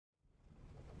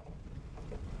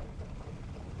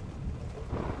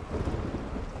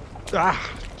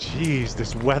Ah, jeez,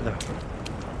 this weather.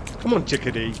 Come on,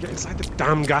 chickadee, get inside the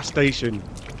damn gas station.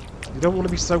 You don't want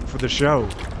to be soaked for the show.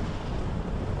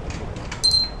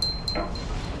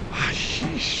 Ah,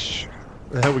 sheesh.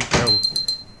 There we go.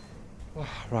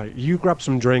 Oh, right, you grab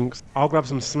some drinks. I'll grab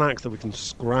some snacks that we can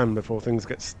scram before things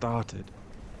get started.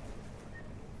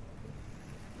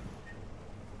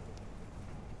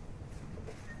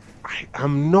 I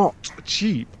am not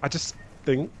cheap. I just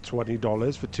think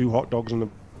 $20 for 2 hot dogs and a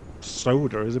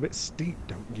soda is a bit steep,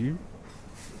 don't you?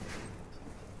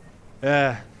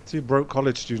 Yeah, 2 broke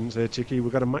college students here, Chicky.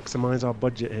 We've got to maximize our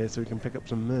budget here so we can pick up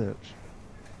some merch.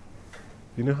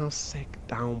 You know how sick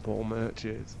Downpour merch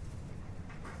is?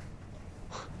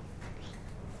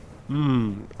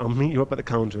 I'll meet you up at the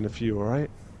counter in a few, alright?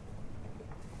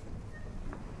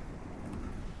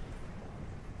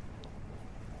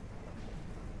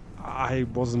 I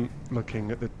wasn't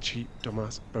looking at the cheap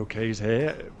dumbass bouquets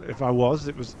here. If I was,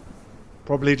 it was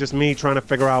probably just me trying to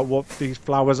figure out what these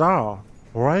flowers are,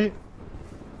 alright?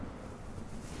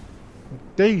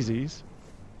 Daisies?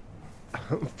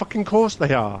 Fucking course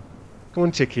they are. Come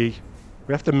on, Chicky.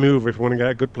 We have to move if we want to get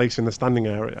a good place in the standing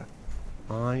area.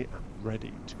 I am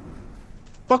ready to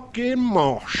fucking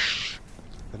mosh.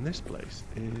 And this place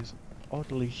is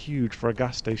oddly huge for a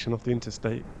gas station off the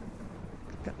interstate.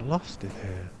 Could get lost in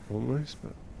here, almost,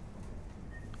 but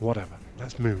whatever.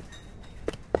 Let's move.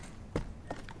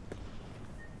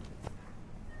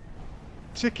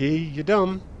 Chicky, you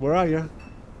done? Where are you?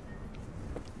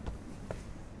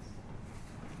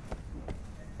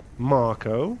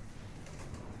 Marco?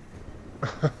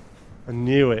 I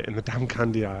knew it, in the damn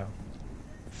candy aisle.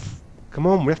 Come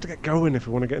on, we have to get going if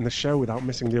we want to get in the show without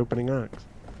missing the opening act.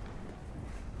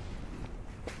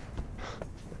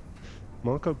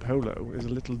 Marco Polo is a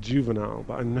little juvenile,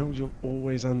 but I know you'll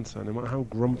always answer, no matter how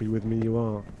grumpy with me you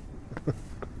are.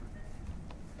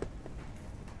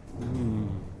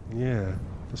 Yeah.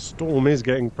 The storm is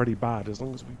getting pretty bad. As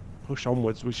long as we push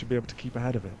onwards, we should be able to keep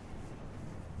ahead of it.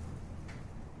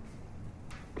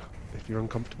 If you're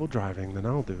uncomfortable driving, then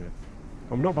I'll do it.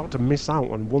 I'm not about to miss out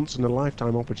on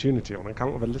once-in-a-lifetime opportunity on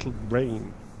account of a little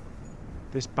rain.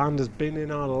 This band has been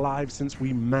in our lives since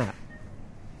we met.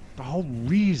 The whole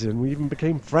reason we even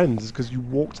became friends is because you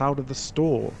walked out of the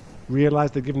store,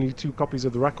 realised they'd given you 2 copies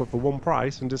of the record for 1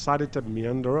 price, and decided to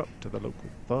meander up to the local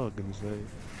thug and say,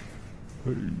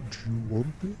 "Hey, do you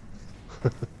want this?"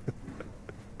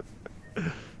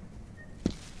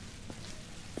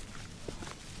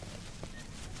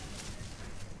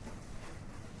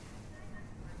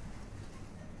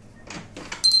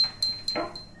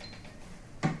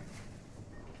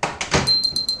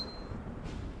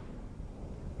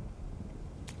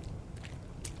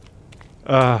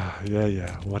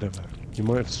 Yeah, whatever. You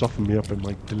might have softened me up in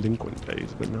my delinquent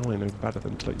days, but now I know better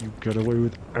than to let you get away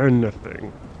with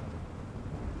anything.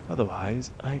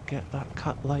 Otherwise, I get that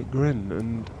cat-like grin,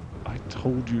 and I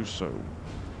told you so.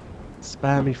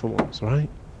 Spare me for once, right?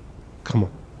 Come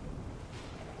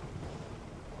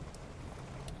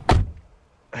on.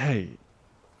 Hey,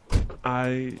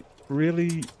 I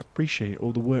really appreciate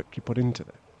all the work you put into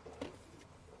it.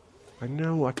 I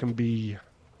know I can be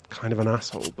kind of an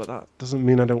asshole, but that doesn't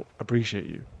mean I don't appreciate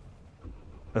you.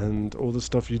 And all the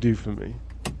stuff you do for me.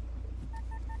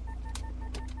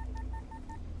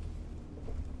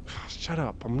 Shut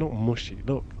up, I'm not mushy.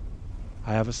 Look,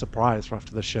 I have a surprise for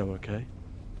after the show, okay?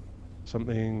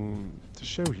 Something to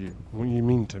show you what you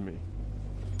mean to me.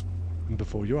 And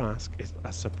before you ask, it's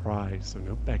a surprise, so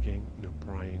no begging, no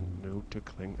prying, no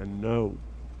tickling, and no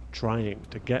trying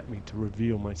to get me to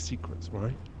reveal my secrets,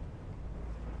 right?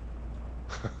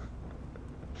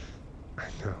 I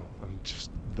know, I'm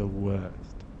just the worst.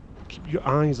 Keep your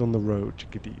eyes on the road,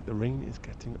 chickadee. The rain is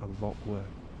getting a lot worse.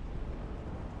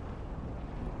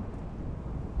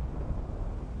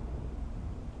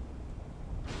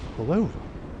 Pull over.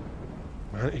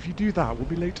 Man, if you do that, we'll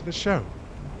be late to the show.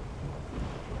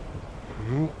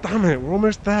 Damn it, we're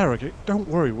almost there, okay? Don't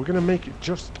worry, we're gonna make it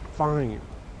just fine.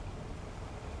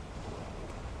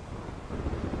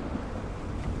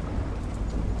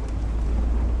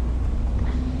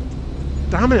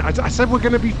 Damn it, I said we're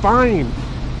gonna be fine.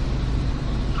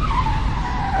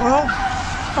 Oh,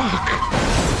 fuck.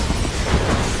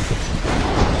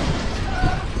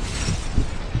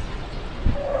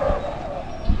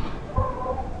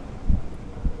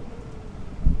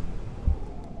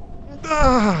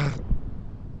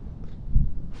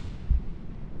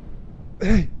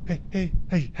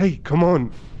 Hey, come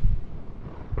on.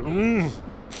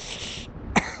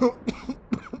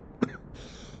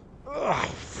 Oh,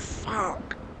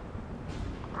 fuck.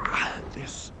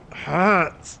 This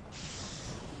hurts.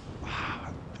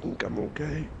 I think I'm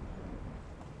okay.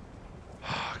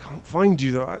 can't find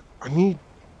you, though. I need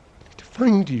to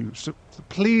find you, so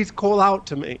please call out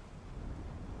to me.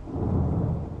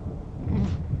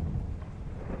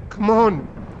 Come on.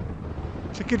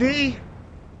 Chickadee.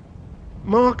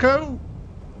 Marco.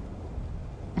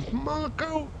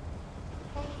 Marco.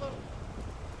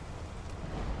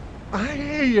 I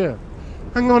hear you.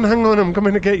 Hang on, I'm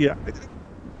coming to get you.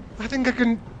 I think I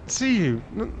can see you.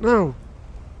 No.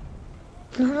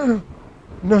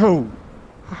 No.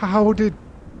 How did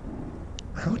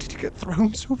you get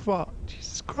thrown so far?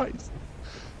 Jesus Christ.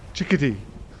 Chickadee.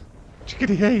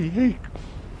 Chickadee, hey.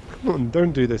 Come on,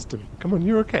 don't do this to me. Come on,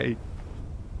 you're okay.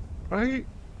 Right?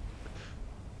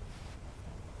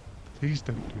 Please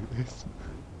don't do this.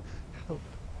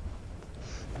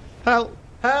 Help!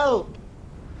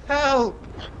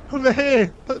 Over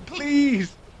here!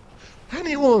 Please!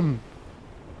 Anyone!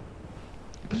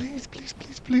 Please!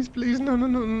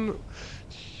 No.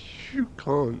 You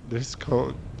can't. This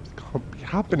can't be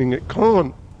happening. It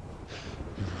can't.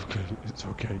 Okay, it's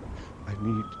okay. I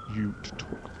need you to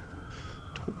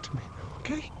talk to me.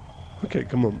 Okay? Okay,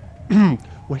 come on.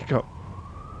 Wake up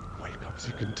so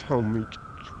you can tell me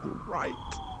you're right.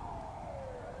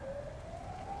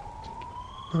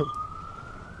 No.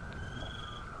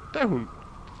 Don't.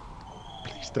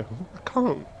 Please don't. I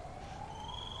can't.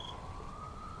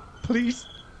 Please,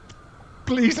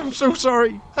 I'm so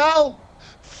sorry. Help!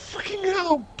 Fucking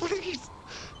help! Please!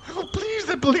 Help, please,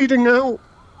 they're bleeding out!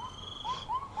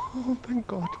 Oh, thank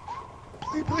God.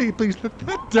 Please,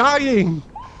 they're dying!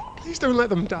 Please don't let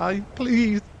them die,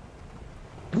 please.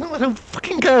 No, I don't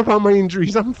fucking care about my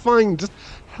injuries, I'm fine. Just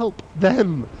help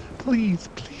them. Please,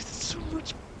 there's so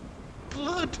much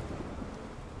blood.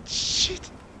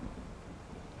 Shit.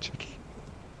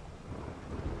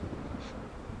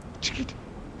 Chicky,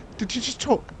 did you just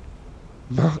talk?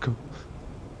 Marco.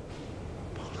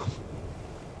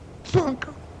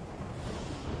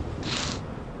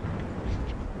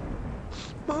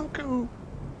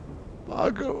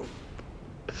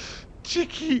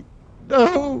 Chicky,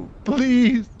 no,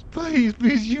 please,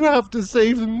 you have to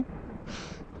save them.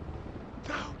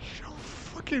 No, you don't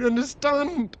fucking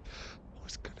understand. I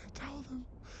was gonna tell them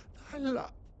that I